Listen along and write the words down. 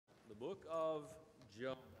book of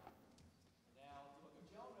Jonah. Now, the book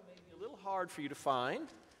of Jonah may be a little hard for you to find.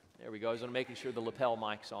 There we go. I was making sure the lapel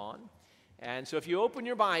mic's on. And so if you open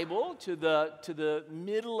your Bible to the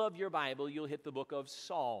middle of your Bible, you'll hit the book of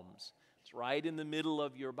Psalms. It's right in the middle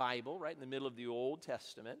of your Bible, right in the middle of the Old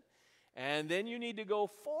Testament. And then you need to go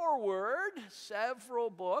forward several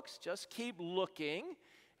books. Just keep looking,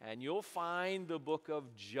 and you'll find the book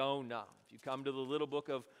of Jonah. If you come to the little book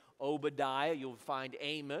of Obadiah, you'll find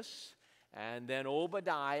Amos, and then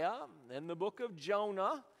Obadiah, then the book of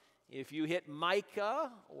Jonah. If you hit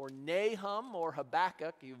Micah or Nahum or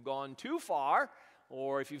Habakkuk, you've gone too far.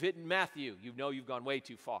 Or if you've hit Matthew, you know you've gone way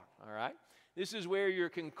too far, all right? This is where your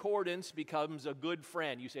concordance becomes a good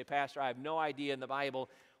friend. You say, Pastor, I have no idea in the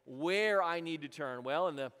Bible where I need to turn. Well,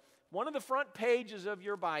 in one of the front pages of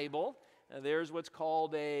your Bible, there's what's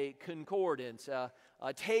called a concordance, a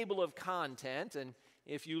table of content. And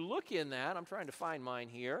if you look in that, I'm trying to find mine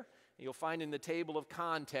here, you'll find in the table of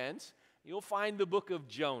contents, you'll find the book of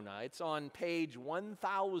Jonah. It's on page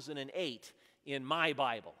 1008 in my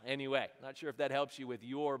Bible. Anyway, not sure if that helps you with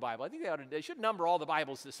your Bible. I think they should number all the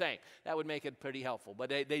Bibles the same. That would make it pretty helpful, but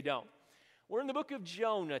they don't. We're in the book of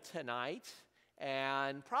Jonah tonight,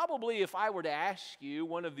 and probably if I were to ask you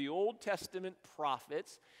one of the Old Testament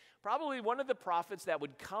prophets, probably one of the prophets that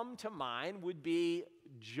would come to mind would be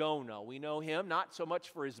Jonah. We know him not so much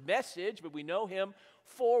for his message, but we know him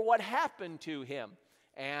for what happened to him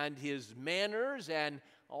and his manners and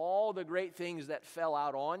all the great things that fell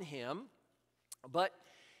out on him. But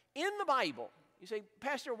in the Bible, you say,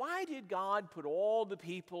 Pastor, why did God put all the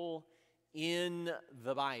people in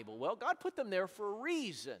the Bible? Well, God put them there for a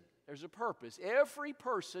reason. There's a purpose. Every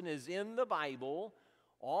person is in the Bible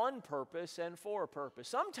on purpose and for a purpose.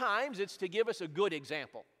 Sometimes it's to give us a good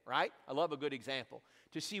example, right? I love a good example.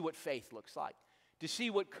 To see what faith looks like, to see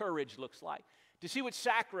what courage looks like, to see what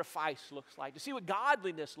sacrifice looks like, to see what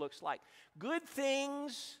godliness looks like. Good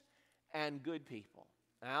things and good people.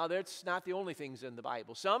 Now, that's not the only things in the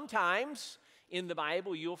Bible. Sometimes in the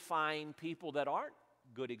Bible you'll find people that aren't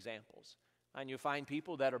good examples, and you'll find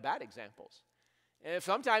people that are bad examples. And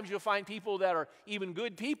sometimes you'll find people that are even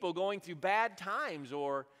good people going through bad times,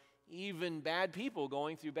 or even bad people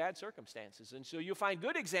going through bad circumstances. And so you'll find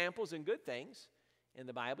good examples and good things in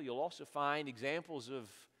the Bible. You'll also find examples of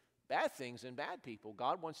bad things and bad people.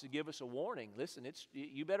 God wants to give us a warning. Listen,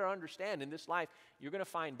 you better understand in this life you're going to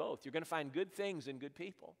find both. You're going to find good things and good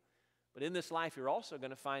people. But in this life you're also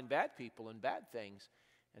going to find bad people and bad things.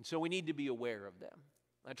 And so we need to be aware of them.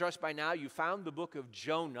 I trust by now you found the book of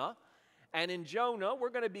Jonah. And in Jonah, we're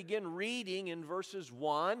going to begin reading in verses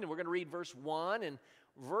 1, and we're going to read verse 1 and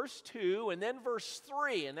verse 2, and then verse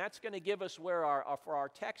 3, and that's going to give us for our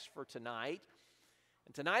text for tonight.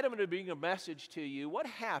 And tonight I'm going to bring a message to you. What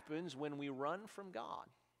happens when we run from God?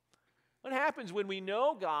 What happens when we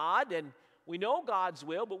know God and we know God's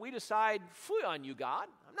will, but we decide, "Phoo on you, God.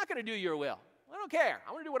 I'm not going to do your will. I don't care.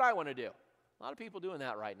 I want to do what I want to do." A lot of people doing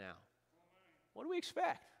that right now. What do we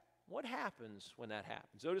expect? What happens when that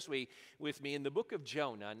happens? Notice with me in the book of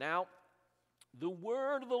Jonah. Now, the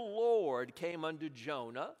word of the Lord came unto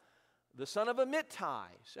Jonah, the son of Amittai,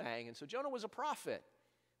 saying, and so Jonah was a prophet.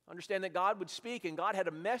 Understand that God would speak, and God had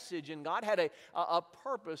a message, and God had a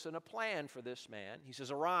purpose and a plan for this man. He says,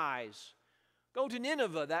 "Arise, go to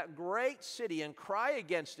Nineveh, that great city, and cry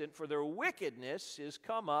against it, for their wickedness is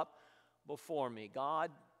come up before me."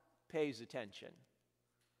 God pays attention.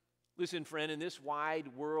 Listen, friend, in this wide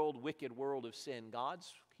world, wicked world of sin,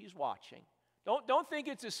 He's watching. Don't think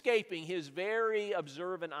it's escaping His very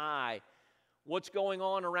observant eye. What's going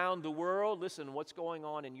on around the world? Listen, what's going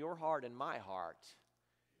on in your heart and my heart?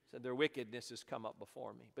 He said, their wickedness has come up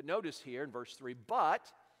before me. But notice here in verse 3,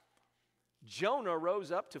 but Jonah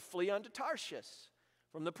rose up to flee unto Tarshish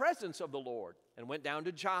from the presence of the Lord, and went down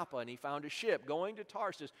to Joppa, and he found a ship going to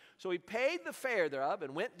Tarshish. So he paid the fare thereof,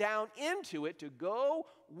 and went down into it to go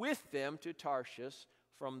with them to Tarshish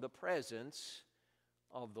from the presence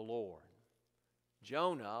of the Lord.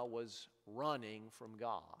 Jonah was running from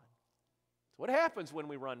God. So what happens when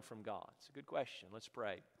we run from God? It's a good question. Let's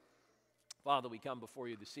pray. Father, we come before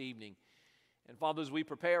you this evening. And Father, as we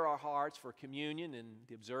prepare our hearts for communion and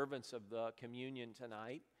the observance of the communion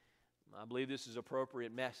tonight, I believe this is an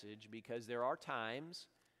appropriate message because there are times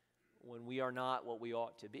when we are not what we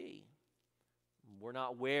ought to be. We're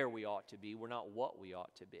not where we ought to be. We're not what we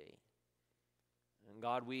ought to be. And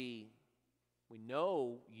God, we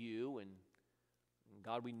know you, and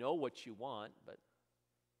God, we know what you want, but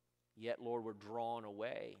yet, Lord, we're drawn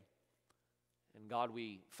away. And God,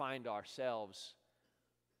 we find ourselves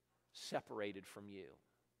separated from you.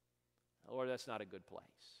 Lord, that's not a good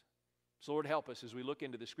place. So Lord, help us as we look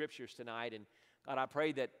into the Scriptures tonight. And God, I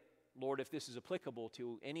pray that, Lord, if this is applicable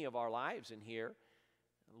to any of our lives in here,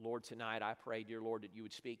 Lord, tonight I pray, dear Lord, that you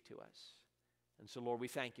would speak to us. And so, Lord, we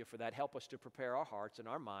thank you for that. Help us to prepare our hearts and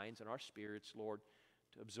our minds and our spirits, Lord,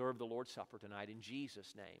 to observe the Lord's Supper tonight in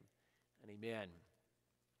Jesus' name. And amen.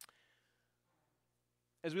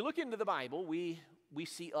 As we look into the Bible, we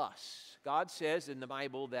see us. God says in the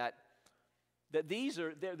Bible that these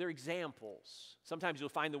are they're examples. Sometimes you'll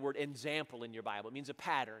find the word example in your Bible. It means a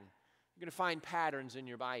pattern. You're going to find patterns in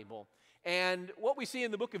your Bible. And what we see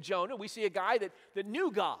in the book of Jonah, we see a guy that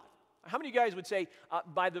knew God. How many of you guys would say,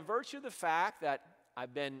 by the virtue of the fact that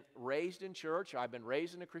I've been raised in church, or I've been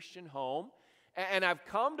raised in a Christian home, and I've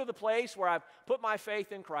come to the place where I've put my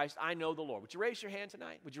faith in Christ, I know the Lord. Would you raise your hand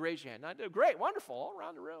tonight? Would you raise your hand? Great, wonderful, all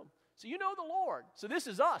around the room. So you know the Lord. So this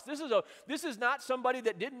is us. This is not somebody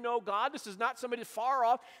that didn't know God. This is not somebody far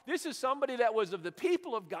off. This is somebody that was of the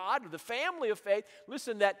people of God, of the family of faith.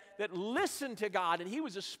 Listen, that listened to God, and he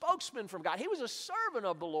was a spokesman from God. He was a servant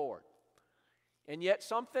of the Lord. And yet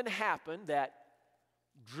something happened that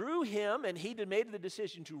drew him, and he made the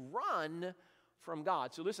decision to run from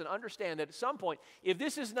God. So listen, understand that at some point, if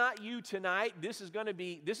this is not you tonight, this is going to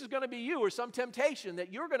be you, or some temptation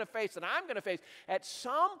that you're going to face, that I'm going to face. At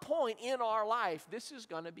some point in our life, this is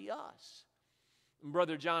going to be us. And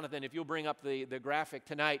Brother Jonathan, if you'll bring up the graphic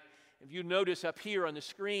tonight, if you notice up here on the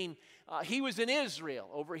screen, he was in Israel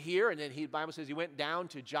over here, and then the Bible says he went down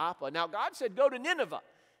to Joppa. Now God said, go to Nineveh.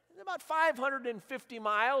 About 550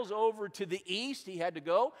 miles over to the east, he had to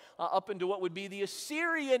go up into what would be the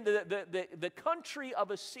Assyrian, the country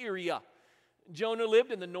of Assyria. Jonah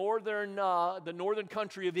lived in the northern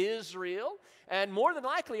country of Israel, and more than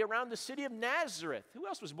likely around the city of Nazareth. Who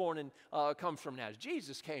else was born and come from Nazareth?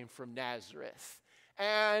 Jesus came from Nazareth.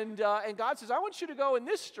 And God says, I want you to go in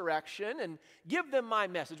this direction and give them my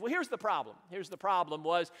message. Well, here's the problem. Here's the problem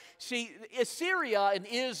was, see, Assyria and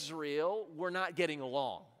Israel were not getting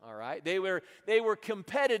along, all right? They were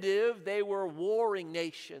competitive. They were warring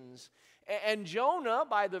nations. And Jonah,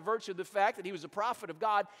 by the virtue of the fact that he was a prophet of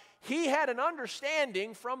God, he had an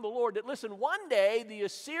understanding from the Lord that, listen, one day the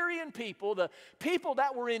Assyrian people, the people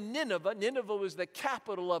that were in Nineveh, Nineveh was the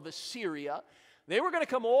capital of Assyria, they were going to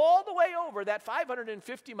come all the way over that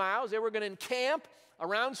 550 miles. They were going to encamp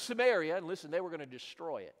around Samaria, and listen, they were going to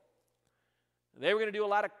destroy it. They were going to do a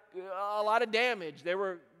lot of damage. There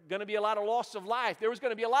were going to be a lot of loss of life. There was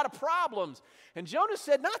going to be a lot of problems. And Jonah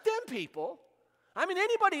said, not them people. I mean,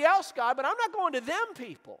 anybody else, God, but I'm not going to them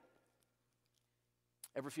people.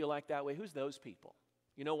 Ever feel like that way? Who's those people?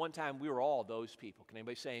 You know, one time we were all those people. Can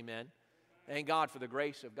anybody say amen? Thank God for the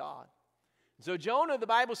grace of God. So Jonah, the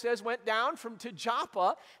Bible says, went down to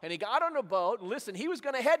Joppa, and he got on a boat. And listen, he was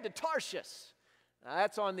going to head to Tarshish. Now,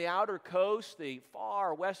 that's on the outer coast, the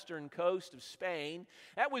far western coast of Spain.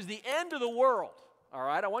 That was the end of the world. All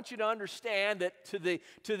right, I want you to understand that to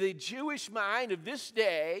the Jewish mind of this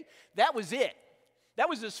day, that was it. That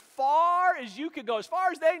was as far as you could go. As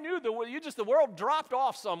far as they knew, the world dropped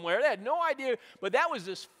off somewhere. They had no idea, but that was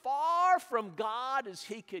as far from God as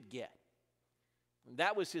he could get. And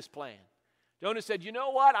that was his plan. Jonah said, you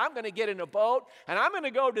know what? I'm going to get in a boat, and I'm going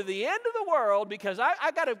to go to the end of the world because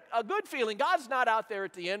I got a good feeling God's not out there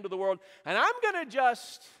at the end of the world, and I'm going to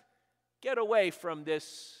just get away from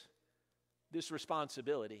this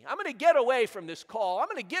responsibility. I'm going to get away from this call. I'm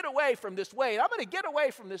going to get away from this weight. I'm going to get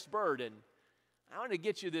away from this burden. I want to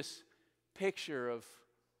get you this picture of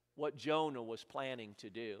what Jonah was planning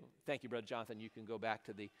to do. Thank you, Brother Jonathan. You can go back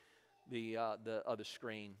to the other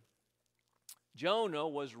screen. Jonah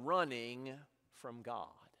was running from God.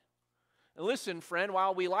 And listen, friend,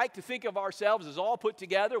 while we like to think of ourselves as all put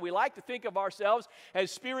together, we like to think of ourselves as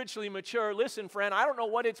spiritually mature. Listen, friend, I don't know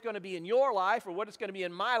what it's going to be in your life or what it's going to be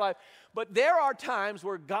in my life, but there are times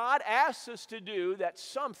where God asks us to do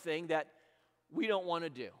something that we don't want to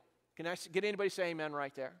do. Can I get anybody say amen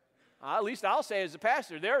right there? At least I'll say as a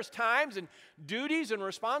pastor, there's times and duties and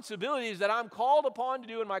responsibilities that I'm called upon to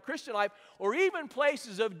do in my Christian life, or even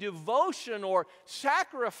places of devotion or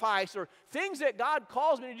sacrifice or things that God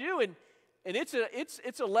calls me to do, and it's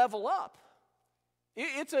a level up.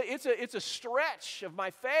 It's a stretch of my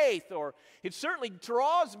faith, or it certainly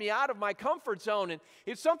draws me out of my comfort zone, and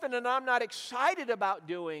it's something that I'm not excited about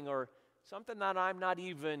doing, or something that I'm not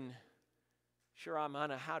even sure I'm on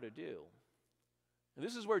how to do. And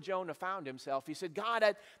this is where Jonah found himself. He said, God,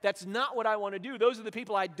 that's not what I want to do. Those are the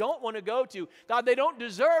people I don't want to go to. God, they don't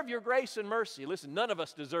deserve your grace and mercy. Listen, none of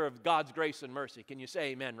us deserve God's grace and mercy. Can you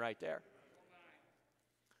say amen right there?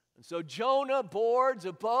 And so Jonah boards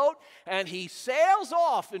a boat, and he sails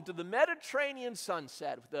off into the Mediterranean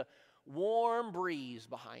sunset warm breeze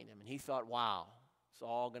behind him. And he thought, wow, it's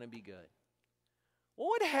all going to be good. Well,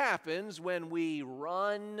 what happens when we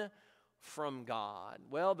run from God?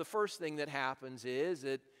 Well, the first thing that happens is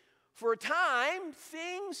that for a time,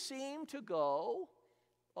 things seem to go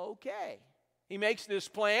okay. He makes this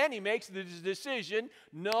plan. He makes this decision.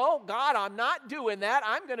 No, God, I'm not doing that.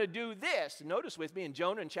 I'm going to do this. Notice with me in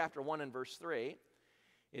Jonah in chapter 1 and verse 3.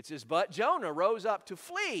 It says, but Jonah rose up to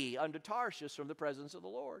flee unto Tarshish from the presence of the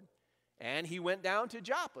Lord. And he went down to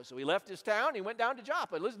Joppa. So he left his town. He went down to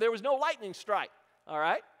Joppa. Listen, there was no lightning strike. All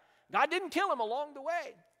right? God didn't kill him along the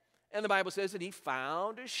way. And the Bible says that he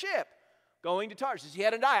found a ship going to Tarshish. He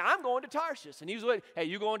had an eye. I'm going to Tarshish. And he was like, hey,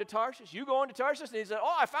 you going to Tarshish? You going to Tarshish? And he said,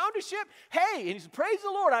 oh, I found a ship. Hey, and he said, praise the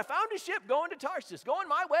Lord, I found a ship going to Tarshish, going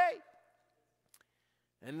my way.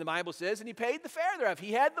 And the Bible says, and he paid the fare thereof.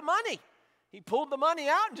 He had the money. He pulled the money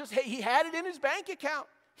out and just, hey, he had it in his bank account.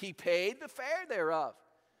 He paid the fare thereof.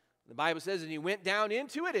 The Bible says, and he went down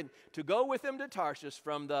into it and to go with him to Tarshish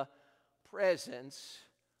from the presence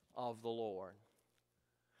of the Lord.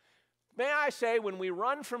 May I say, when we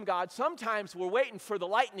run from God, sometimes we're waiting for the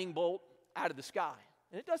lightning bolt out of the sky,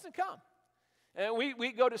 and it doesn't come. And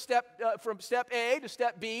we go to from step A to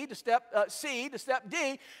step B to step C to step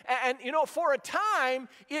D, and you know, for a time,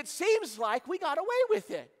 it seems like we got away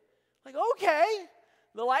with it. Like, okay,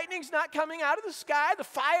 the lightning's not coming out of the sky, the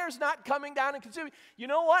fire's not coming down and consuming. You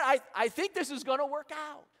know what? I think this is going to work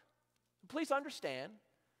out. Please understand,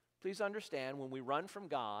 when we run from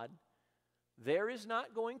God, there is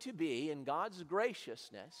not going to be, in God's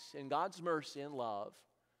graciousness, in God's mercy and love,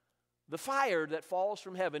 the fire that falls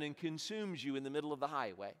from heaven and consumes you in the middle of the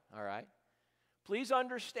highway, all right? Please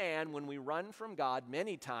understand, when we run from God,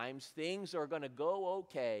 many times things are going to go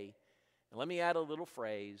okay. And let me add a little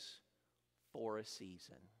phrase, for a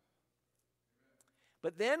season.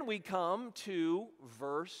 But then we come to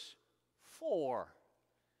verse 4.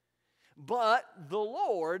 But the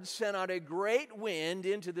Lord sent out a great wind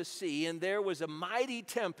into the sea, and there was a mighty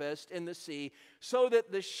tempest in the sea, so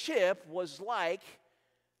that the ship was like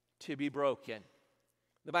to be broken.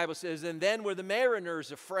 The Bible says, and then were the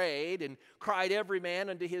mariners afraid, and cried every man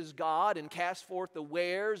unto his God, and cast forth the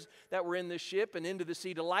wares that were in the ship, and into the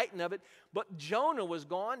sea to lighten of it. But Jonah was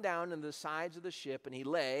gone down into the sides of the ship, and he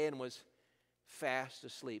lay and was fast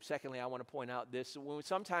asleep. Secondly, I want to point out this.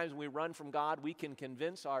 Sometimes when we run from God, we can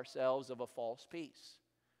convince ourselves of a false peace.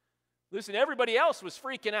 Listen, everybody else was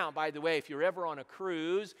freaking out, by the way, if you're ever on a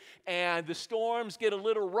cruise and the storms get a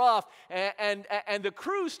little rough and the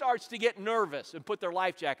crew starts to get nervous and put their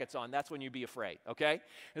life jackets on, that's when you be afraid, okay?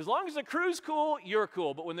 As long as the crew's cool, you're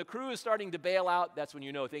cool. But when the crew is starting to bail out, that's when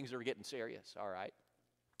you know things are getting serious, all right?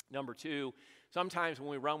 Number two, sometimes when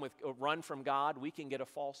we run from God, we can get a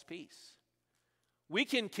false peace. We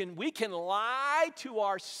can lie to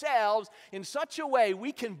ourselves in such a way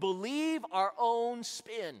we can believe our own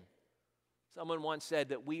spin. Someone once said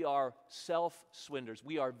that we are self-swindlers.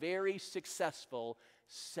 We are very successful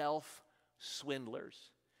self-swindlers.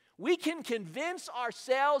 We can convince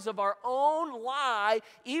ourselves of our own lie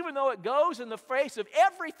even though it goes in the face of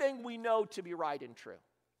everything we know to be right and true.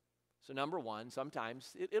 So number one,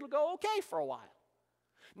 sometimes it'll go okay for a while.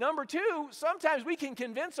 Number two, sometimes we can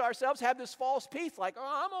convince ourselves, have this false peace, like,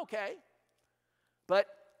 oh, I'm okay. But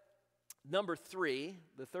number three,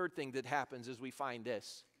 the third thing that happens is we find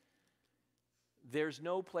this. There's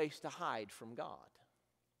no place to hide from God.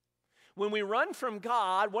 When we run from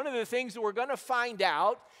God, one of the things that we're going to find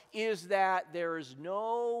out is that there is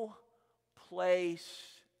no place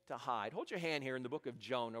to hide. Hold your hand here in the book of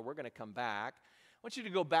Jonah. We're going to come back. I want you to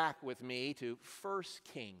go back with me to 1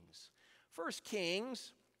 Kings. 1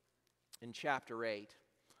 Kings in chapter 8.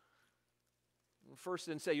 You'll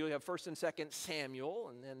have 1st and 2nd Samuel,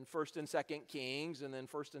 and then 1st and 2nd Kings, and then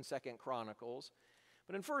 1st and 2nd Chronicles.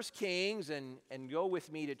 But in 1 Kings, and go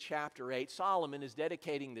with me to chapter 8, Solomon is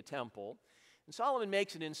dedicating the temple. And Solomon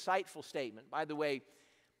makes an insightful statement. By the way,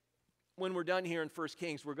 when we're done here in 1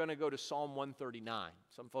 Kings, we're going to go to Psalm 139.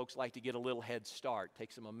 Some folks like to get a little head start.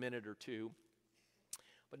 Takes them a minute or two.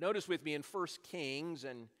 But notice with me in 1 Kings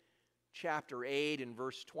and chapter 8 and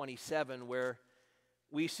verse 27 where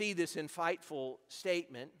we see this insightful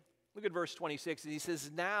statement. Look at verse 26. And he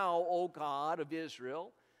says, now, O God of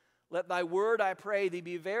Israel, let thy word, I pray thee,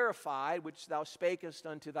 be verified, which thou spakest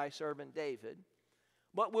unto thy servant David.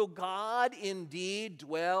 But will God indeed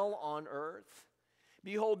dwell on earth?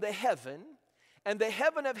 Behold, the heaven and the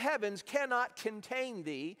heaven of heavens cannot contain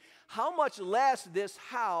thee. How much less this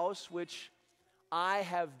house which I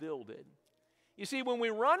have builded? You see, when we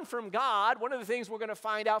run from God, one of the things we're going to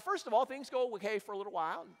find out, first of all, things go okay for a little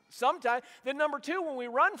while. Sometimes, then number two, when we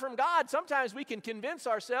run from God, sometimes we can convince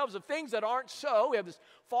ourselves of things that aren't so. We have this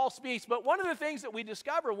false peace. But one of the things that we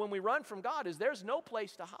discover when we run from God is there's no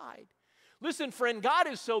place to hide. Listen, friend, God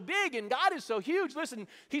is so big and God is so huge. Listen,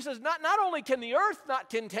 he says not only can the earth not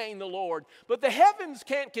contain the Lord, but the heavens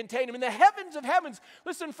can't contain him. In the heavens of heavens,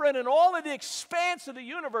 listen, friend, in all of the expanse of the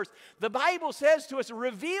universe, the Bible says to us,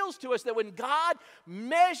 reveals to us that when God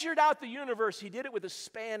measured out the universe, he did it with a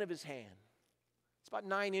span of his hand. It's about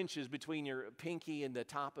 9 inches between your pinky and the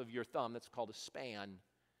top of your thumb. That's called a span.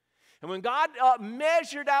 And when God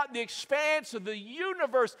measured out the expanse of the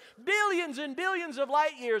universe, billions and billions of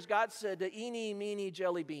light years, God said, eeny, meeny,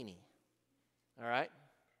 jelly beanie. All right?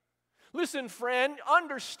 Listen, friend,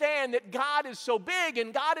 understand that God is so big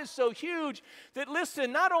and God is so huge that,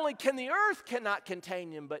 listen, not only can the earth cannot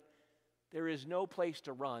contain him, but there is no place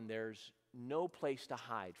to run. There's no place to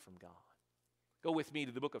hide from God. Go with me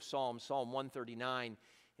to the book of Psalms, Psalm 139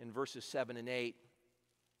 in verses 7 and 8.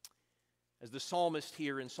 As the psalmist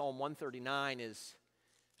here in Psalm 139 is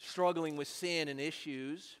struggling with sin and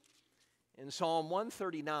issues, in Psalm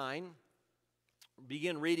 139,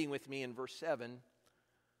 begin reading with me in verse 7.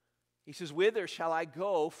 He says, "Whither shall I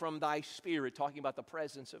go from thy spirit?" Talking about the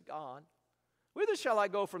presence of God. "Whither shall I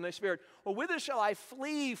go from thy spirit? Or whither shall I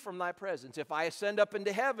flee from thy presence? If I ascend up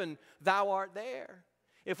into heaven, thou art there.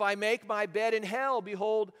 If I make my bed in hell,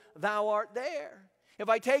 behold, thou art there. If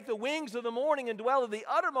I take the wings of the morning and dwell in the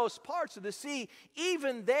uttermost parts of the sea,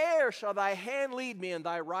 even there shall thy hand lead me, and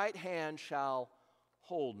thy right hand shall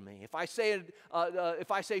hold me. If I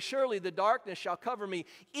say, surely the darkness shall cover me,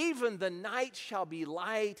 even the night shall be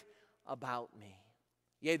light about me.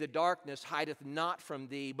 Yea, the darkness hideth not from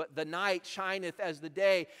thee, but the night shineth as the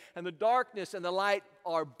day, and the darkness and the light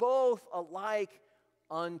are both alike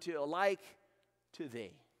to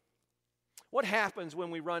thee." What happens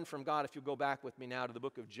when we run from God? If you go back with me now to the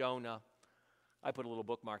book of Jonah. I put a little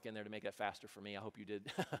bookmark in there to make it faster for me. I hope you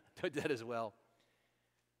did that as well.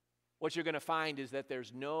 What you're going to find is that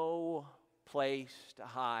there's no place to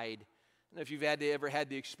hide. I don't know if you've ever had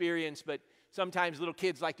the experience, but sometimes little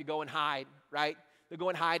kids like to go and hide, right? They go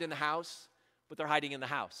and hide in the house, but they're hiding in the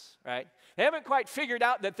house, right? They haven't quite figured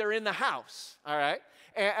out that they're in the house, all right?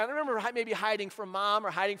 And I remember maybe hiding from mom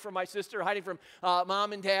or hiding from my sister or hiding from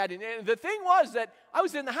mom and dad. And the thing was that I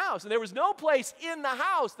was in the house, and there was no place in the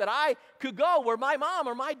house that I could go where my mom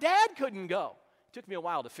or my dad couldn't go. It took me a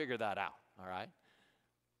while to figure that out, all right?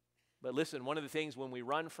 But listen, one of the things when we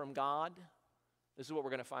run from God, this is what we're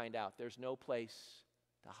going to find out. There's no place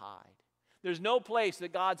to hide. There's no place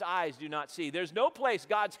that God's eyes do not see. There's no place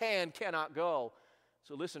God's hand cannot go.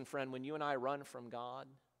 So listen, friend, when you and I run from God,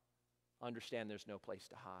 understand there's no place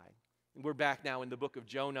to hide. And we're back now in the book of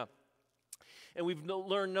Jonah. And we've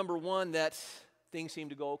learned, number one, that things seem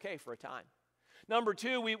to go okay for a time. Number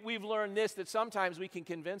two, we've learned this, that sometimes we can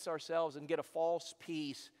convince ourselves and get a false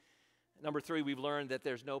peace. Number three, we've learned that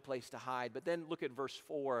there's no place to hide. But then look at verse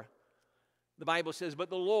 4. The Bible says,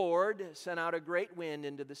 "But the Lord sent out a great wind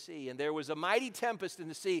into the sea, and there was a mighty tempest in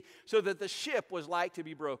the sea, so that the ship was like to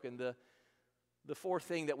be broken." The fourth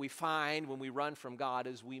thing that we find when we run from God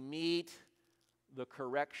is we meet the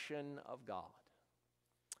correction of God.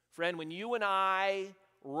 Friend, when you and I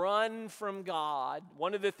run from God,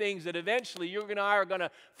 one of the things that eventually you and I are going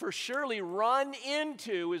to for surely run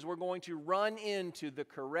into is we're going to run into the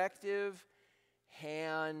corrective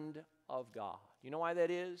hand of God. You know why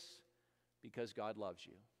that is? Because God loves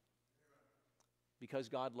you. Because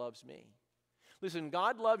God loves me. Listen,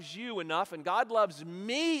 God loves you enough and God loves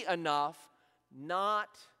me enough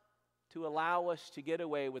not to allow us to get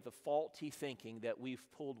away with the faulty thinking that we've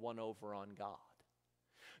pulled one over on God.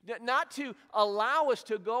 Not to allow us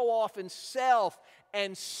to go off in self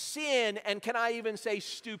and sin, and can I even say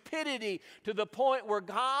stupidity, to the point where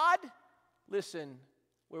God, listen,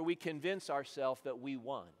 where we convince ourselves that we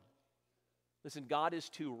won. Listen, God is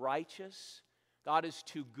too righteous, God is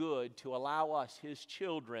too good to allow us, His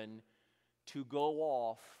children, to go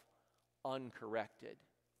off uncorrected.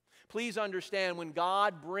 Please understand, when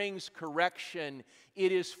God brings correction,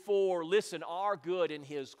 it is for, listen, our good and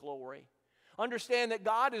His glory. Understand that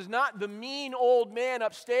God is not the mean old man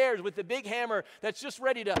upstairs with the big hammer that's just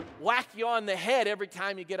ready to whack you on the head every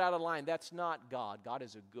time you get out of line. That's not God. God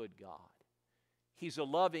is a good God. He's a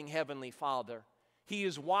loving Heavenly Father. He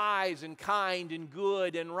is wise and kind and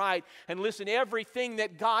good and right. And listen, everything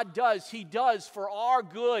that God does, He does for our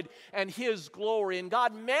good and His glory. And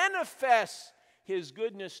God manifests His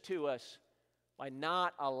goodness to us by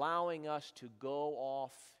not allowing us to go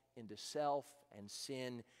off into self and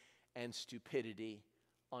sin and stupidity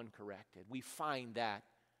uncorrected. We find that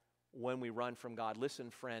when we run from God. Listen,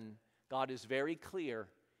 friend, God is very clear.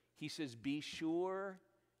 He says, be sure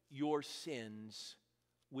your sins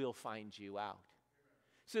will find you out.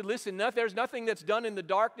 He said, listen, there's nothing that's done in the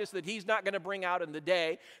darkness that He's not going to bring out in the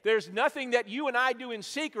day. There's nothing that you and I do in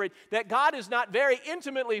secret that God is not very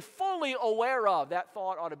intimately, fully aware of. That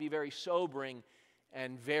thought ought to be very sobering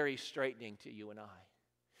and very straightening to you and I.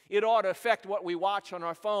 It ought to affect what we watch on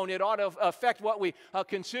our phone. It ought to affect what we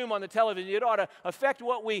consume on the television. It ought to affect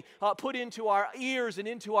what we put into our ears and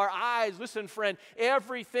into our eyes. Listen, friend,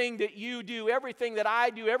 everything that you do, everything that I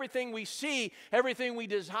do, everything we see, everything we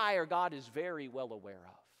desire, God is very well aware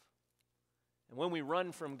of. And when we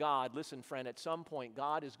run from God, listen, friend, at some point,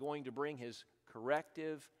 God is going to bring His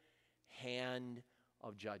corrective hand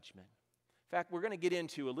of judgment. In fact, we're going to get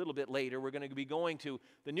into a little bit later, we're going to be going to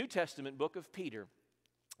the New Testament book of Peter.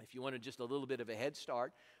 If you wanted just a little bit of a head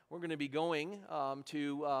start, we're going to be going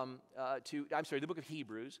to the book of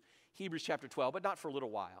Hebrews, Hebrews chapter 12, but not for a little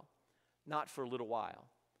while. Not for a little while.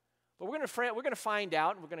 But we're going to find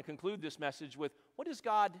out, and we're going to conclude this message with, what does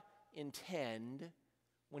God intend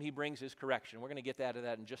when He brings His correction? We're going to get to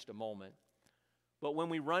that in just a moment. But when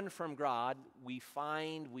we run from God, we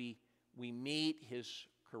find we meet His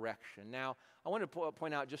correction. Now, I want to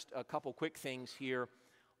point out just a couple quick things here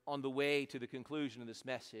on the way to the conclusion of this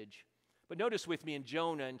message. But notice with me in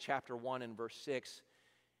Jonah in chapter 1 and verse 6.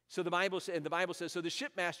 So the Bible says, so the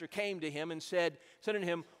shipmaster came to him and said unto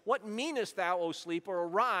him, what meanest thou, O sleeper?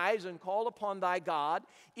 Arise and call upon thy God,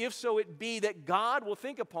 if so it be that God will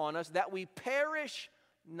think upon us, that we perish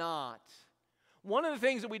not. One of the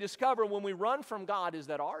things that we discover when we run from God is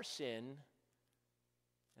that our sin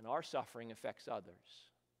and our suffering affects others.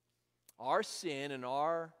 Our sin and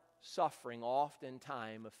our suffering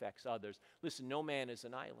oftentimes affects others. Listen, no man is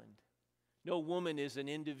an island. No woman is an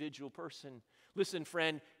individual person. Listen,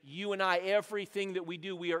 friend, you and I, everything that we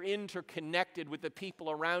do, we are interconnected with the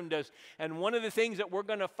people around us. And one of the things that we're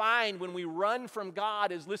going to find when we run from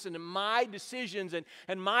God is, listen, to my decisions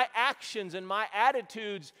and my actions and my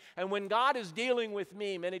attitudes. And when God is dealing with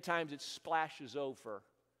me, many times it splashes over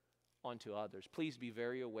onto others. Please be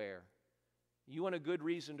very aware. You want a good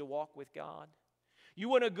reason to walk with God? You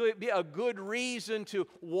want a good reason to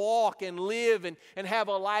walk and live and have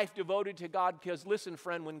a life devoted to God? Because listen,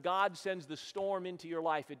 friend, when God sends the storm into your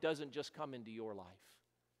life, it doesn't just come into your life.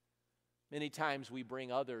 Many times we bring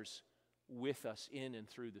others with us in and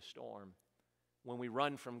through the storm. When we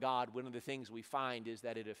run from God, one of the things we find is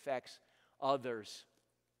that it affects others.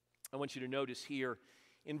 I want you to notice here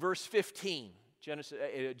in verse 15, Jonah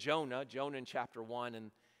in chapter 1,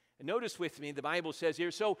 and notice with me, the Bible says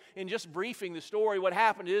here, so in just briefing the story, what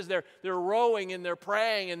happened is they're rowing and they're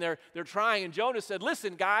praying and they're trying. And Jonah said,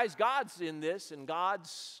 listen, guys, God's in this and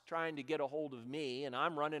God's trying to get a hold of me and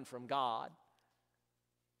I'm running from God.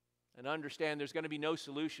 And understand there's going to be no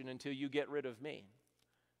solution until you get rid of me.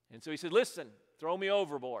 And so he said, listen, throw me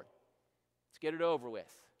overboard. Let's get it over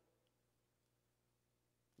with.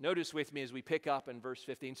 Notice with me as we pick up in verse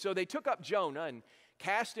 15. So they took up Jonah and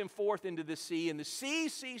cast him forth into the sea, and the sea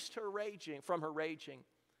ceased from her raging.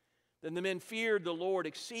 Then the men feared the Lord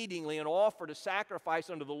exceedingly and offered a sacrifice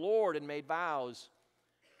unto the Lord and made vows.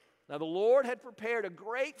 Now the Lord had prepared a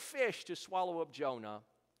great fish to swallow up Jonah,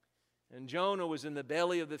 and Jonah was in the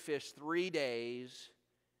belly of the fish 3 days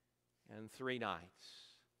and 3 nights.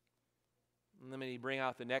 And let me bring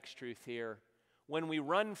out the next truth here. When we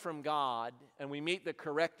run from God and we meet the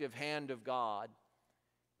corrective hand of God,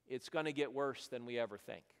 it's going to get worse than we ever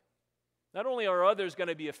think. Not only are others going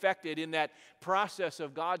to be affected in that process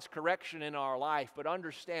of God's correction in our life, but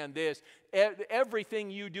understand this,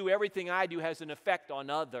 everything you do, everything I do has an effect on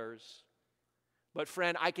others. But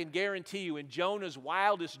friend, I can guarantee you in Jonah's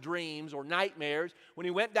wildest dreams or nightmares, when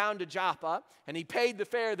he went down to Joppa and he paid the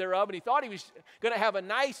fare thereof and he thought he was going to have a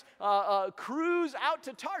nice cruise out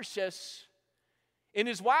to Tarshish, in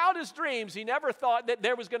his wildest dreams, he never thought that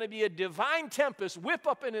there was going to be a divine tempest whip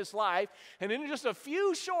up in his life, and in just a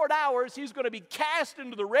few short hours, he's going to be cast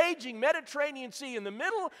into the raging Mediterranean Sea in the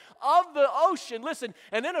middle of the ocean. Listen,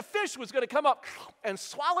 and then a fish was going to come up and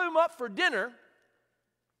swallow him up for dinner,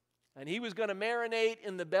 and he was going to marinate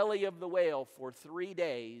in the belly of the whale for 3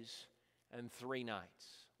 days and 3 nights.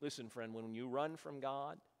 Listen, friend, when you run from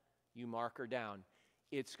God, you mark her down.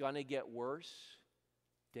 It's going to get worse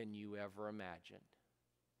than you ever imagined.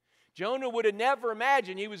 Jonah would have never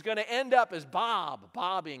imagined he was going to end up as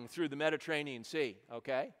bobbing through the Mediterranean Sea,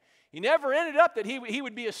 okay? He never ended up that he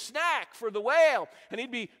would be a snack for the whale, and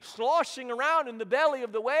he'd be sloshing around in the belly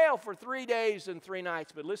of the whale for 3 days and 3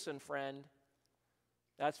 nights. But listen, friend,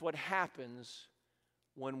 that's what happens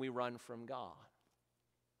when we run from God.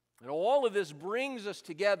 And all of this brings us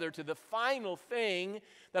together to the final thing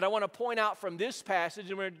that I want to point out from this passage.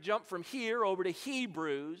 And we're going to jump from here over to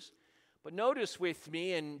Hebrews. But notice with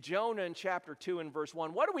me in Jonah in chapter 2 and verse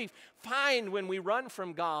 1, what do we find when we run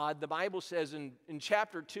from God? The Bible says in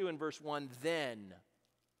chapter 2 and verse 1, then.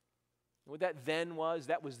 What that then was,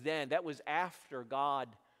 that was then. That was after God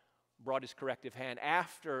brought his corrective hand,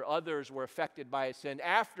 after others were affected by his sin,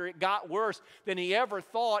 after it got worse than he ever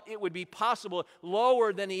thought it would be possible,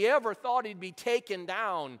 lower than he ever thought he'd be taken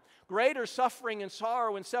down, greater suffering and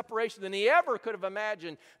sorrow and separation than he ever could have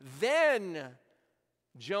imagined. Then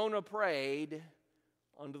Jonah prayed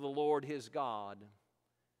unto the Lord his God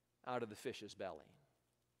out of the fish's belly.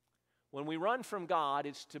 When we run from God,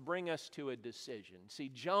 it's to bring us to a decision. See,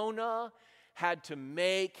 Jonah had to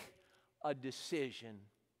make a decision.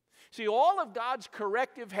 See, all of God's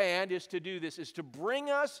corrective hand is to do this, is to bring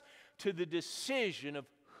us to the decision of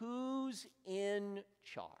who's in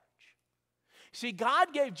charge. See,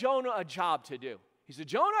 God gave Jonah a job to do. He said,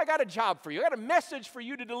 Jonah, I got a job for you. I got a message for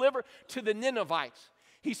you to deliver to the Ninevites.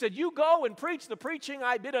 He said, you go and preach the preaching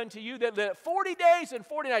I did unto you, that 40 days and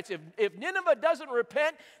 40 nights, if Nineveh doesn't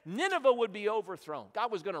repent, Nineveh would be overthrown.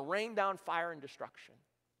 God was going to rain down fire and destruction.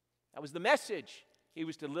 That was the message he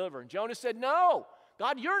was to deliver. And Jonah said, no,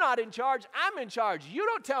 God, you're not in charge. I'm in charge. You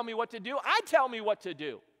don't tell me what to do. I tell me what to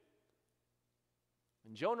do.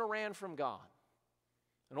 And Jonah ran from God.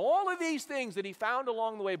 And all of these things that he found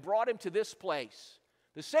along the way brought him to this place.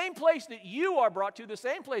 The same place that you are brought to, the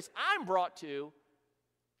same place I'm brought to,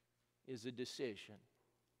 is a decision.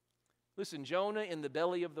 Listen, Jonah in the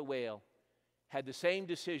belly of the whale had the same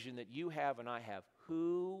decision that you have and I have.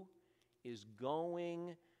 Who is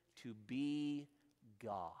going to be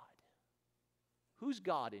God? Who's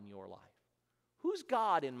God in your life? Who's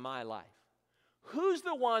God in my life? Who's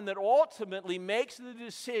the one that ultimately makes the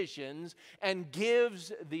decisions and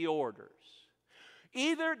gives the orders?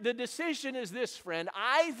 Either the decision is this, friend,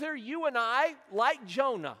 either you and I, like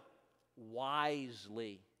Jonah,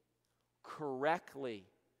 wisely, correctly,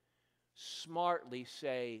 smartly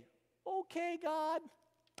say, okay, God,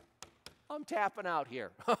 I'm tapping out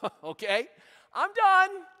here. Okay? I'm done.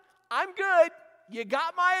 I'm good. You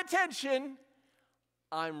got my attention.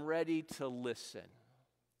 I'm ready to listen.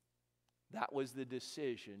 That was the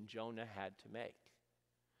decision Jonah had to make.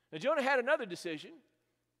 Now, Jonah had another decision.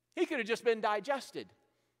 He could have just been digested,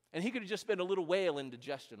 and he could have just been a little whale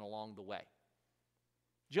indigestion along the way.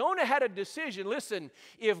 Jonah had a decision. Listen,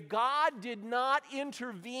 if God did not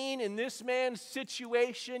intervene in this man's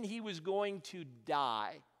situation, he was going to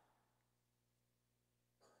die.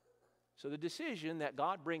 So the decision that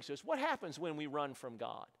God brings us, what happens when we run from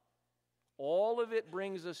God? All of it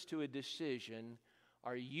brings us to a decision.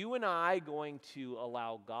 Are you and I going to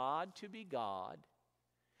allow God to be God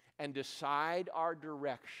and decide our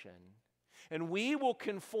direction? And we will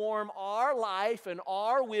conform our life and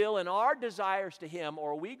our will and our desires to Him,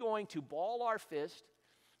 or are we going to ball our fist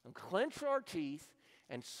and clench our teeth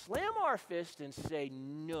and slam our fist and say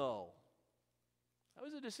no? That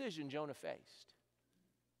was a decision Jonah faced.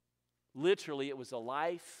 Literally, it was a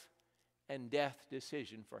life and death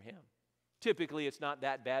decision for him. Typically, it's not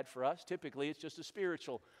that bad for us. Typically, it's just a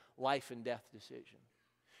spiritual life and death decision.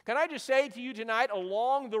 Can I just say to you tonight,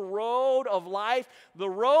 along the road of life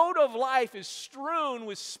is strewn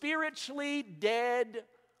with spiritually dead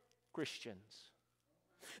Christians.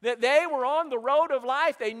 That they were on the road of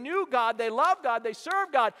life, they knew God, they loved God, they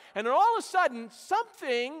served God, and then all of a sudden,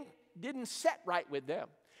 something didn't set right with them.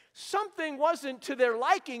 Something wasn't to their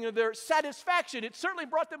liking or their satisfaction. It certainly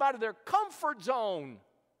brought them out of their comfort zone.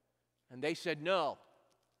 And they said no.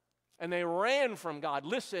 And they ran from God.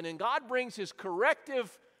 Listen, and God brings His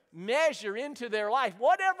corrective measure into their life,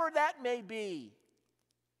 whatever that may be.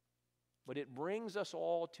 But it brings us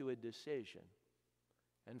all to a decision.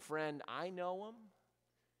 And friend, I know them,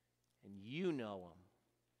 and you know them.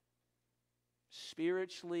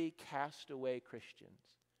 Spiritually cast away Christians.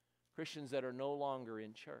 Christians that are no longer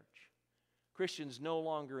in church. Christians no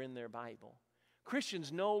longer in their Bible.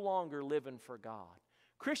 Christians no longer living for God.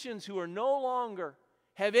 Christians who are no longer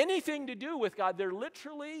have anything to do with God. They're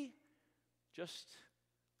literally just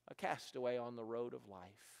a castaway on the road of life,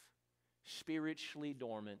 spiritually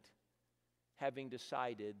dormant, having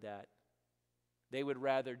decided that they would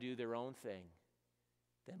rather do their own thing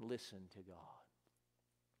than listen to God.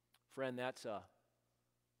 Friend, that's a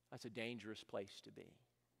dangerous place to be.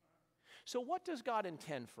 So what does God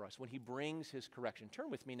intend for us when He brings His correction?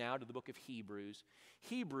 Turn with me now to the book of Hebrews.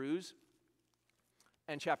 Hebrews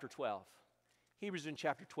and chapter 12. Hebrews in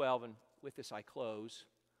chapter 12, and with this I close.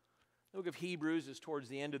 The book of Hebrews is towards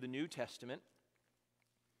the end of the New Testament.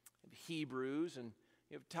 Hebrews, and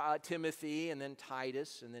You have Timothy, and then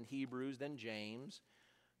Titus, and then Hebrews, then James.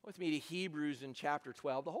 With me to Hebrews in chapter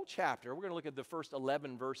 12. The whole chapter, we're going to look at the first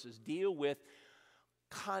 11 verses, deal with,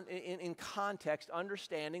 in context,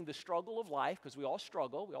 understanding the struggle of life, because we all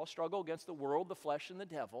struggle. We all struggle against the world, the flesh, and the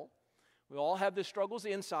devil. We all have the struggles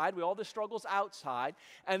inside. We all have the struggles outside.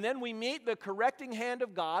 And then we meet the correcting hand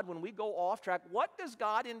of God when we go off track. What does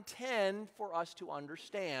God intend for us to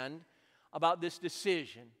understand about this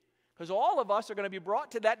decision? Because all of us are going to be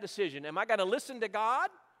brought to that decision. Am I going to listen to God,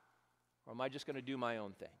 or am I just going to do my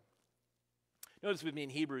own thing? Notice with me in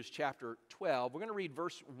Hebrews chapter 12. We're going to read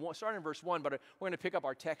starting in verse 1, but we're going to pick up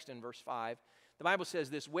our text in verse 5. The Bible says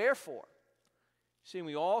this, "Wherefore, seeing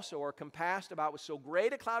we also are compassed about with so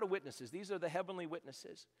great a cloud of witnesses," these are the heavenly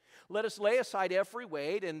witnesses, "let us lay aside every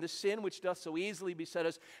weight and the sin which doth so easily beset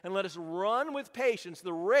us, and let us run with patience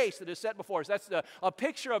the race that is set before us." That's a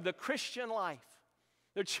picture of the Christian life.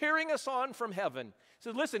 They're cheering us on from heaven. It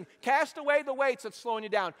says, listen, cast away the weights that's slowing you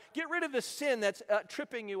down. Get rid of the sin that's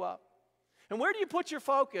tripping you up. And where do you put your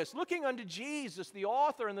focus? Looking unto Jesus, the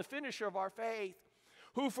author and the finisher of our faith,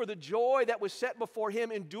 who for the joy that was set before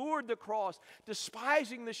him endured the cross,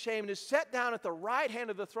 despising the shame, and is set down at the right hand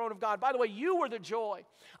of the throne of God. By the way, you were the joy.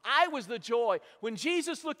 I was the joy. When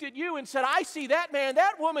Jesus looked at you and said, "I see that man,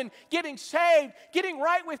 that woman getting saved, getting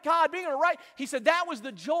right with God, being right," he said that was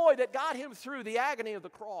the joy that got him through the agony of the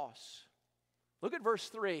cross. Look at verse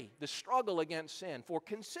 3, the struggle against sin. "For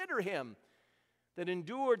consider him that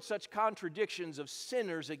endured such contradictions of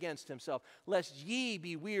sinners against himself, lest ye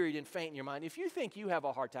be wearied and faint in your mind." If you think you have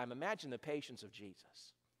a hard time, imagine the patience of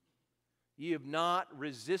Jesus. "Ye have not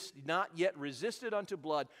yet resisted unto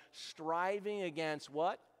blood, striving against"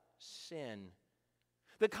 what? Sin.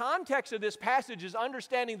 The context of this passage is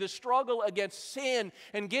understanding the struggle against sin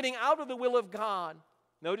and getting out of the will of God.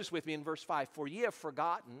 Notice with me in verse 5, "For ye have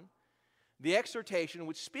forgotten the exhortation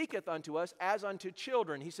which speaketh unto us as unto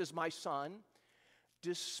children." He says, "My son,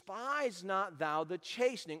 despise not thou the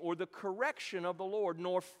chastening," or the correction of the Lord,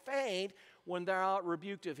 "nor faint when thou art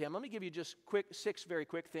rebuked of him." Let me give you just six very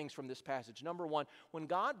quick things from this passage. Number one, when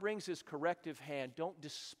God brings his corrective hand, don't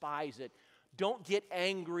despise it. Don't get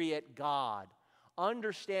angry at God.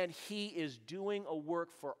 Understand he is doing a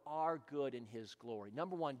work for our good and his glory.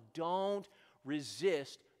 Number one, don't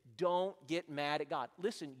resist. Don't get mad at God.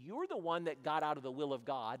 Listen, you're the one that got out of the will of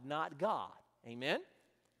God, not God. Amen?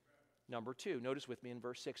 Number two, notice with me in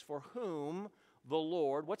verse 6, "For whom the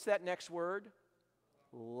Lord," what's that next word?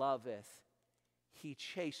 "Loveth, he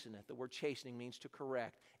chasteneth." The word chastening means to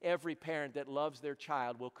correct. Every parent that loves their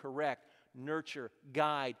child will correct, nurture,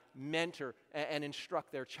 guide, mentor, and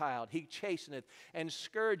instruct their child. "He chasteneth and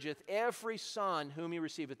scourgeth every son whom he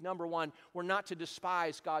receiveth." Number one, we're not to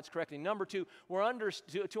despise God's correcting. Number two, we're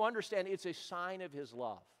to understand it's a sign of his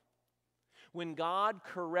love. When God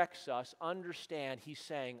corrects us, understand he's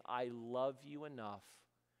saying, "I love you enough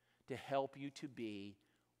to help you to be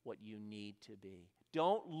what you need to be."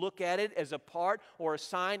 Don't look at it as a part or a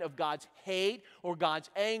sign of God's hate or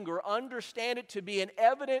God's anger. Understand it to be an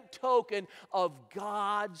evident token of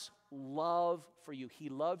God's love for you. He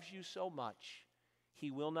loves you so much,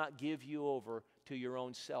 he will not give you over to your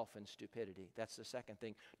own self and stupidity. That's the second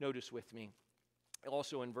thing. Notice with me.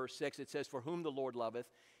 Also in verse 6, it says, "For whom the Lord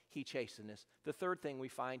loveth, he chasteneth." The third thing we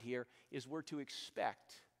find here is we're to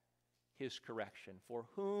expect his correction. "For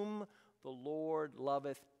whom the Lord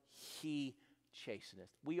loveth, he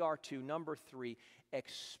chasteneth." We are to, number three,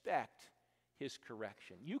 expect his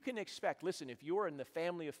correction. You can expect, listen, if you're in the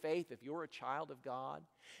family of faith, if you're a child of God,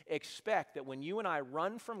 expect that when you and I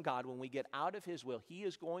run from God, when we get out of his will, he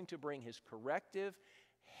is going to bring his corrective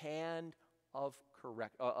hand of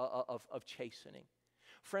chastening.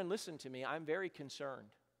 Friend, listen to me. I'm very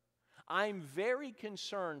concerned. I'm very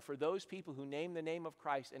concerned for those people who name the name of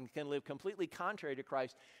Christ and can live completely contrary to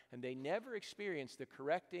Christ, and they never experience the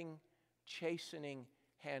correcting, chastening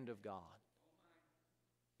hand of God.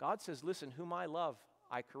 God says, "Listen, whom I love,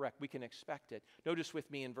 I correct." We can expect it. Notice with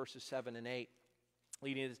me in verses 7 and 8.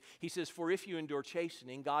 He says, "For if you endure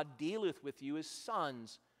chastening, God dealeth with you as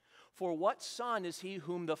sons. For what son is he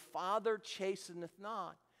whom the Father chasteneth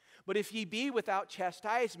not? But if ye be without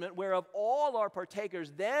chastisement, whereof all are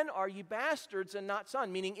partakers, then are ye bastards and not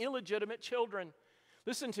sons," meaning illegitimate children.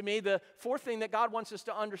 Listen to me, the fourth thing that God wants us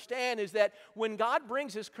to understand is that when God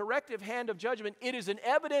brings his corrective hand of judgment, it is an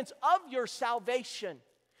evidence of your salvation.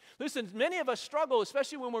 Listen, many of us struggle,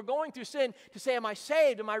 especially when we're going through sin, to say, "Am I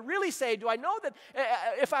saved? Am I really saved? Do I know that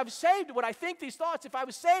if I'm saved, would I think these thoughts? If I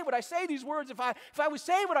was saved, would I say these words? If I was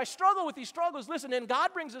saved, would I struggle with these struggles?" Listen, and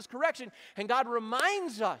God brings us correction, and God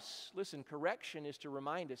reminds us. Listen, correction is to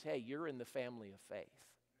remind us, hey, you're in the family of faith.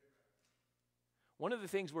 One of the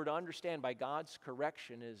things we're to understand by God's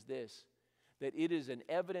correction is this, that it is an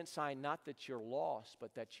evident sign not that you're lost,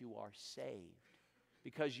 but that you are saved.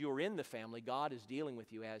 Because you're in the family, God is dealing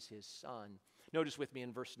with you as His Son. Notice with me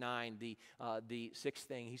in verse 9, the sixth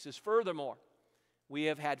thing. He says, furthermore, we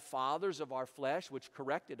have had fathers of our flesh which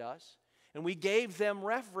corrected us, and we gave them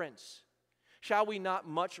reverence. Shall we not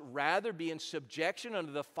much rather be in subjection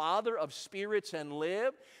unto the Father of spirits and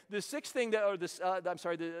live? The sixth thing,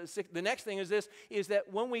 the next thing is this, is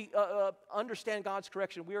that when we understand God's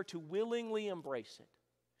correction, we are to willingly embrace it.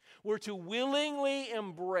 We're to willingly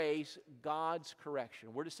embrace God's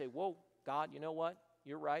correction. We're to say, whoa, God, you know what?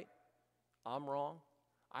 You're right. I'm wrong.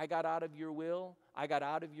 I got out of your will. I got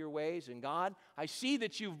out of your ways. And God, I see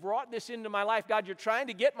that you've brought this into my life. God, you're trying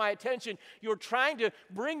to get my attention. You're trying to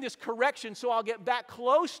bring this correction so I'll get back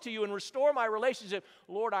close to you and restore my relationship.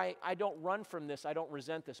 Lord, I don't run from this. I don't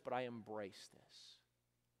resent this, but I embrace this.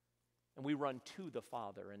 And we run to the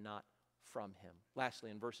Father and not from Him.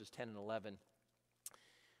 Lastly, in verses 10 and 11,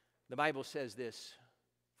 the Bible says this,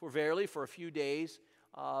 for verily for a few days,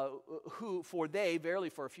 verily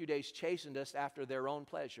for a few days chastened us after their own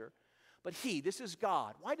pleasure. But He, this is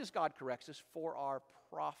God. Why does God correct us? For our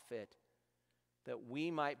profit, that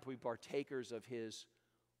we might be partakers of His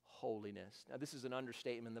holiness. Now this is an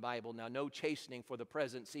understatement in the Bible. Now no chastening for the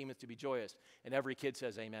present seemeth to be joyous. And every kid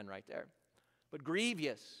says amen right there. But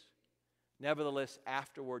grievous. Nevertheless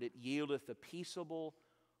afterward it yieldeth the peaceable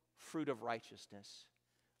fruit of righteousness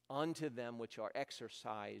unto them which are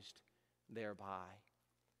exercised thereby.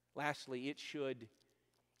 Lastly, it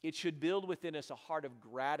should build within us a heart of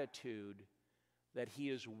gratitude that He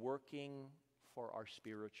is working for our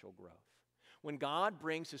spiritual growth. When God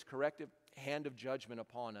brings His corrective hand of judgment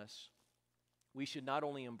upon us, we should not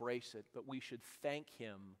only embrace it, but we should thank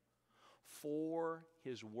Him for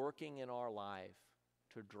His working in our life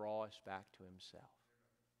to draw us back to Himself.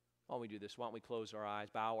 Why don't we do this? Why don't we close our eyes,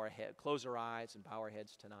 close our eyes and bow our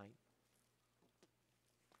heads tonight?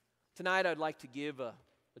 Tonight I'd like to give a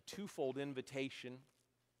twofold invitation.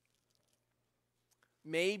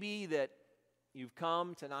 Maybe that you've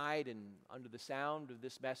come tonight and under the sound of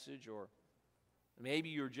this message, or maybe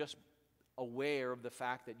you're just aware of the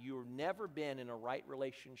fact that you've never been in a right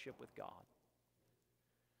relationship with God.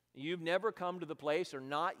 You've never come to the place or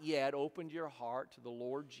not yet opened your heart to the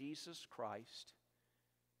Lord Jesus Christ.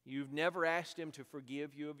 You've never asked Him to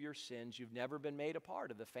forgive you of your sins. You've never been made a part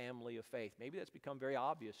of the family of faith. Maybe that's become very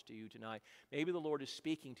obvious to you tonight. Maybe the Lord is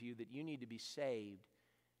speaking to you that you need to be saved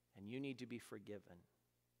and you need to be forgiven.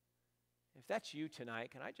 If that's you tonight,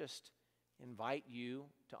 can I just invite you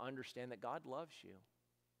to understand that God loves you.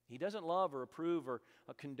 He doesn't love or approve or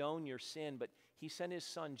condone your sin, but He sent His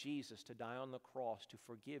Son Jesus to die on the cross to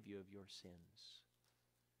forgive you of your sins.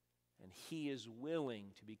 And He is willing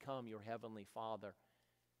to become your heavenly Father.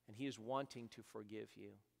 And He is wanting to forgive you.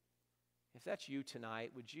 If that's you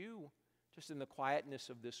tonight, would you, just in the quietness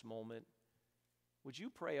of this moment, would you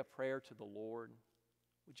pray a prayer to the Lord?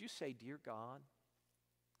 Would you say, Dear God,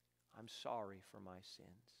 I'm sorry for my sins.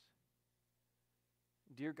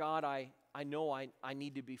 Dear God, I know I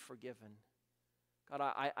need to be forgiven. God,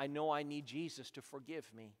 I know I need Jesus to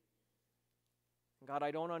forgive me. God,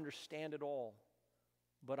 I don't understand it all,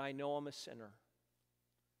 but I know I'm a sinner.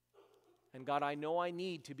 And God, I know I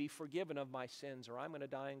need to be forgiven of my sins or I'm going to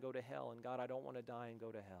die and go to hell. And God, I don't want to die and go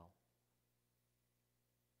to hell.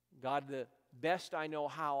 God, the best I know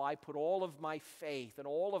how, I put all of my faith and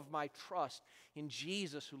all of my trust in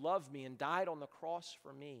Jesus who loved me and died on the cross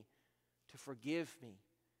for me to forgive me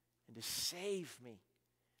and to save me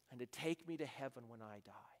and to take me to heaven when I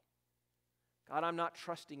die. God, I'm not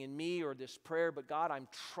trusting in me or this prayer, but God, I'm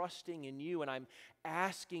trusting in You and I'm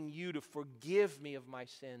asking You to forgive me of my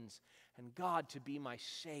sins and God, to be my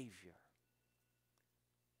Savior.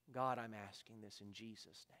 God, I'm asking this in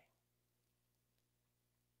Jesus' name.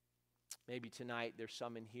 Maybe tonight there's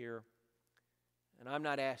some in here, and I'm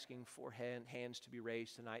not asking for hands to be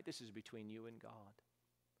raised tonight. This is between you and God.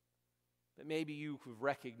 But maybe you have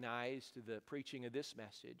recognized through the preaching of this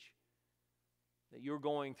message that you're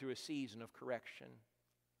going through a season of correction.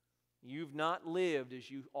 You've not lived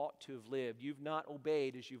as you ought to have lived. You've not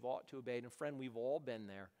obeyed as you've ought to have obeyed. And friend, we've all been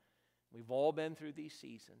there. We've all been through these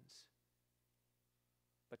seasons.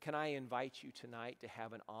 But can I invite you tonight to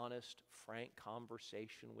have an honest, frank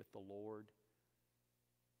conversation with the Lord?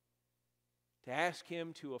 To ask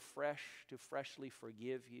Him to freshly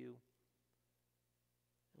forgive you?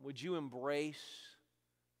 Would you embrace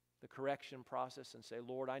the correction process and say,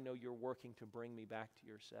 Lord, I know You're working to bring me back to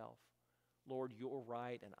Yourself. Lord, You're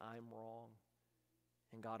right and I'm wrong.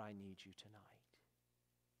 And God, I need You tonight.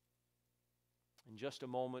 In just a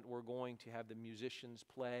moment, we're going to have the musicians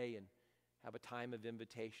play and have a time of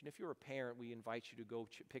invitation. If you're a parent, we invite you to go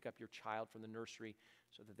pick up your child from the nursery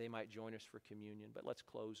so that they might join us for communion. But let's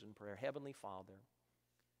close in prayer. Heavenly Father,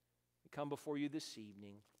 we come before you this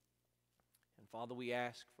evening, and Father, we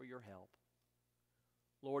ask for your help.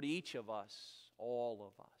 Lord, each of us, all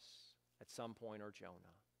of us, at some point are Jonah.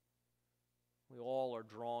 We all are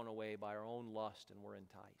drawn away by our own lust and we're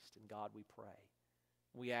enticed. And God, we pray.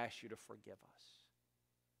 We ask you to forgive us.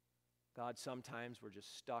 God, sometimes we're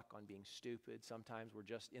just stuck on being stupid. Sometimes we're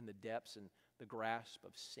just in the depths and the grasp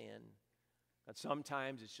of sin. God,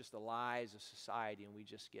 sometimes it's just the lies of society and we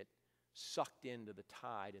just get sucked into the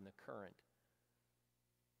tide and the current.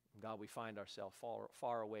 And God, we find ourselves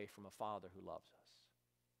far away from a Father who loves us.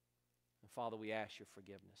 And Father, we ask your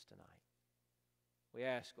forgiveness tonight. We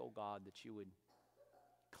ask, oh God, that you would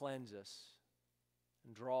cleanse us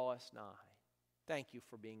and draw us nigh. Thank you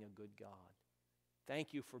for being a good God.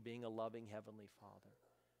 Thank you for being a loving Heavenly Father.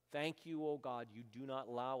 Thank you, oh God, you do not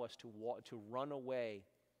allow us to run away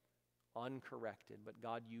uncorrected, but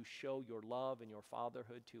God, you show your love and your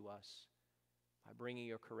fatherhood to us by bringing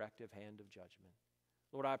your corrective hand of judgment.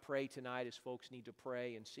 Lord, I pray tonight as folks need to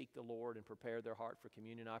pray and seek the Lord and prepare their heart for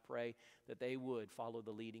communion, I pray that they would follow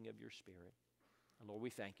the leading of your Spirit. And Lord, we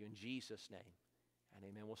thank you in Jesus' name, and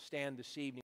amen. We'll stand this evening.